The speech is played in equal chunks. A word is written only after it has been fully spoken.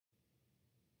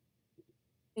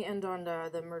And on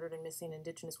the murdered and missing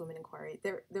Indigenous women inquiry,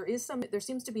 there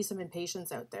seems to be some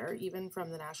impatience out there, even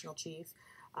from the national chief,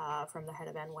 from the head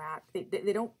of NWAC.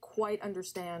 They don't quite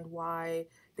understand why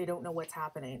they don't know what's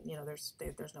happening. You know, there's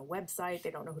no website.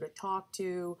 They don't know who to talk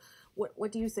to.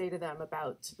 What do you say to them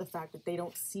about the fact that they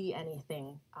don't see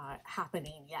anything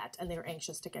happening yet, and they're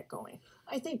anxious to get going?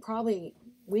 I think probably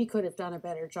we could have done a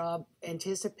better job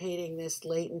anticipating this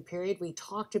latent period. We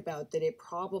talked about that it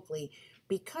probably,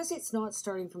 because it's not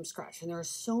starting from scratch, and there are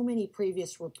so many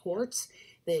previous reports,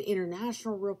 the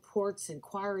international reports,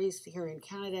 inquiries here in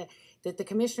Canada, that the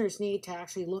commissioners need to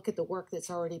actually look at the work that's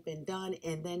already been done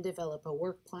and then develop a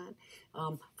work plan,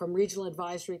 from regional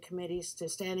advisory committees to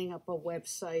standing up a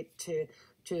website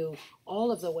to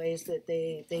all of the ways that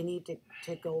they need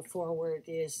to go forward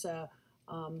is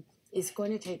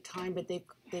going to take time, but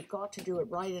they've got to do it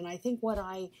right. And I think what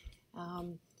I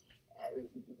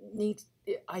need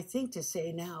to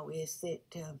say now is that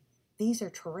these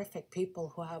are terrific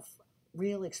people who have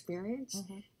real experience.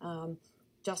 Mm-hmm.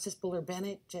 Justice Buller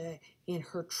Bennett, in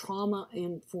her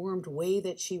trauma-informed way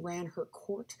that she ran her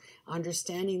court,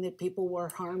 understanding that people were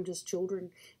harmed as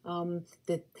children,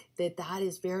 that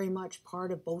is very much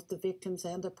part of both the victims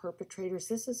and the perpetrators.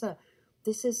 This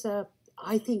is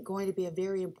I think, going to be a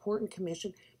very important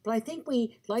commission. But I think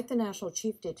we, like the National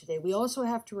Chief did today, we also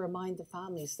have to remind the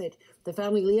families that the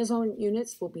family liaison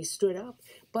units will be stood up.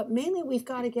 But mainly we've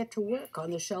got to get to work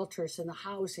on the shelters and the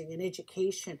housing and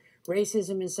education,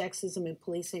 racism and sexism and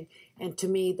policing, and to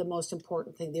me, the most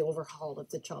important thing, the overhaul of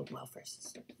the child welfare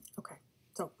system. Okay,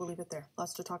 so we'll leave it there.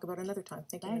 Lots to talk about another time.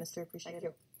 Thank you, Minister. Appreciate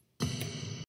it.